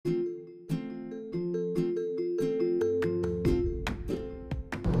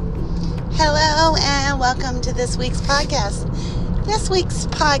Hello and welcome to this week's podcast. This week's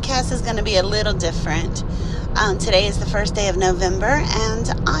podcast is going to be a little different. Today is the first day of November,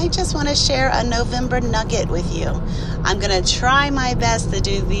 and I just want to share a November nugget with you. I'm going to try my best to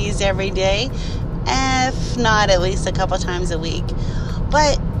do these every day, if not at least a couple times a week.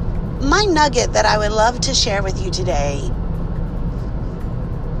 But my nugget that I would love to share with you today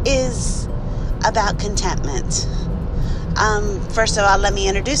is about contentment. First of all, let me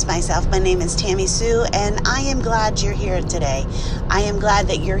introduce myself. My name is Tammy Sue, and I am glad you're here today. I am glad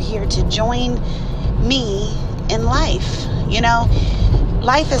that you're here to join me in life. You know,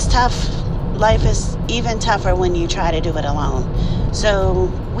 life is tough. Life is even tougher when you try to do it alone. So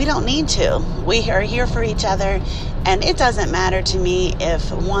we don't need to. We are here for each other, and it doesn't matter to me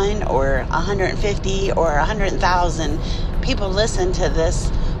if 1 or 150 or 100,000 people listen to this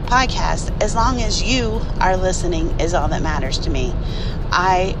podcast. As long as you are listening is all that matters to me.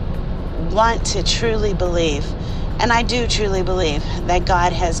 I want to truly believe, and I do truly believe, that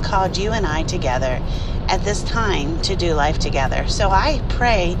God has called you and I together at this time to do life together. So I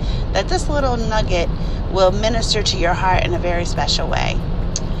pray that this little nugget will minister to your heart in a very special way.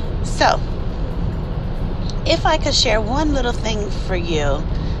 So, if I could share one little thing for you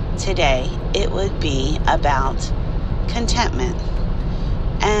today, it would be about contentment.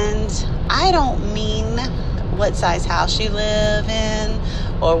 And I don't mean what size house you live in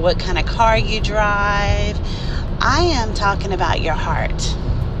or what kind of car you drive. I am talking about your heart.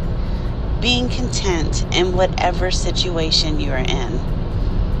 Being content in whatever situation you're in.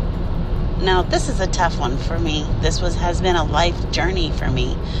 Now, this is a tough one for me. This has been a life journey for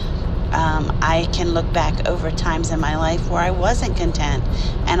me. I can look back over times in my life where I wasn't content,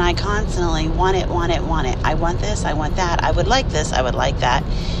 and I constantly want it. I want this, I want that, I would like this, I would like that.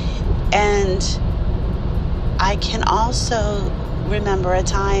 And I can also remember a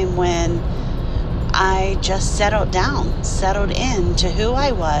time when I just settled in to who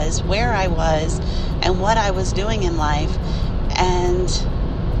I was, where I was, and what I was doing in life, and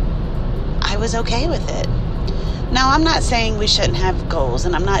I was okay with it. Now, I'm not saying we shouldn't have goals,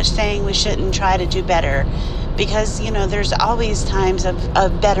 and I'm not saying we shouldn't try to do better, because, you know, there's always times of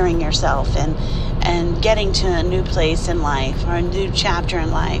bettering yourself and getting to a new place in life or a new chapter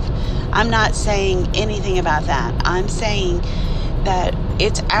in life. I'm not saying anything about that. I'm saying that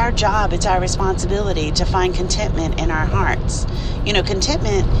it's our job, it's our responsibility to find contentment in our hearts. You know,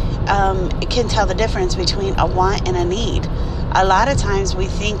 contentment can tell the difference between a want and a need. A lot of times we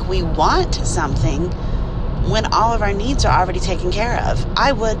think we want something when all of our needs are already taken care of.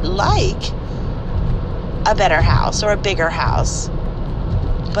 I would like a better house or a bigger house,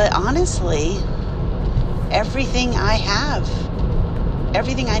 but honestly, everything I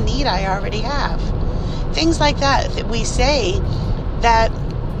need, I already have. Things like that we say that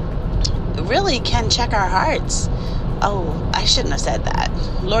really can check our hearts. Oh, I shouldn't have said that.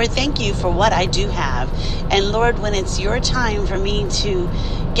 Lord, thank you for what I do have. And Lord, when it's your time for me to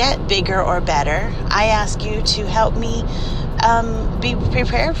get bigger or better, I ask you to help me be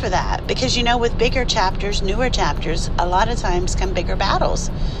prepared for that. Because, you know, with bigger chapters, newer chapters, a lot of times come bigger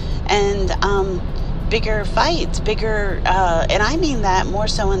battles and bigger fights, and I mean that more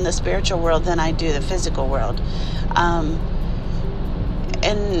so in the spiritual world than I do the physical world.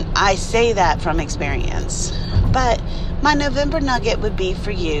 And I say that from experience. But my November nugget would be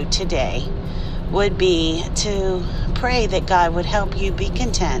for you today, would be to pray that God would help you be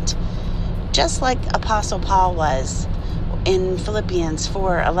content, just like Apostle Paul was in Philippians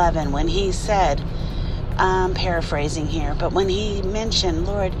 4:11, when he said, I'm paraphrasing here, but when he mentioned,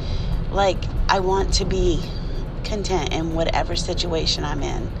 Lord, like, I want to be content in whatever situation I'm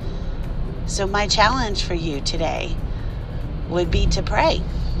in. So my challenge for you today would be to pray,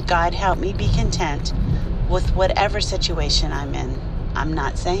 God, help me be content with whatever situation I'm in. I'm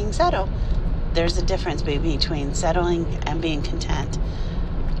not saying settle. There's a difference between settling and being content.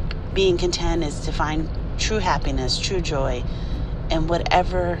 Being content is to find true happiness, true joy, in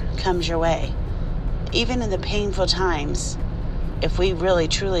whatever comes your way. Even in the painful times, if we really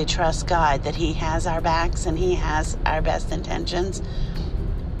truly trust God that He has our backs and He has our best intentions,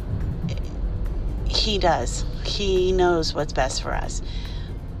 He does. He knows what's best for us.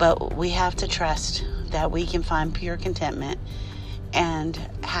 But we have to trust that we can find pure contentment and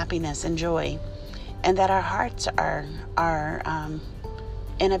happiness and joy, and that our hearts are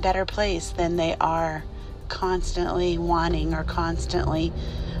in a better place than they are constantly wanting or constantly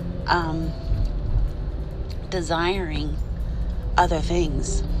desiring other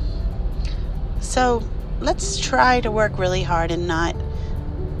things. So let's try to work really hard and not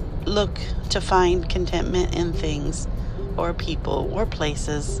look to find contentment in things or people or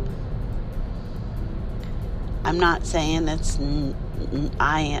places I'm not saying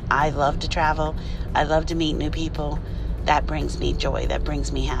I love to travel. I love to meet new people. That brings me joy. That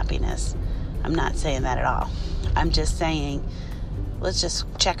brings me happiness. I'm not saying that at all. I'm just saying, let's just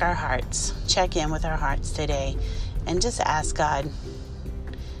check our hearts. Check in with our hearts today and just ask God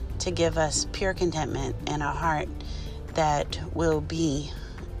to give us pure contentment in our heart that will be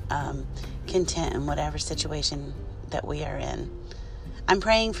content in whatever situation that we are in. I'm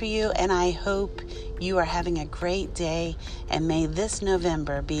praying for you, and I hope you are having a great day, and may this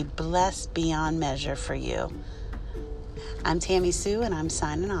November be blessed beyond measure for you. I'm Tammy Sue, and I'm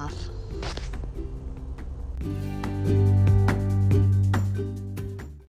signing off.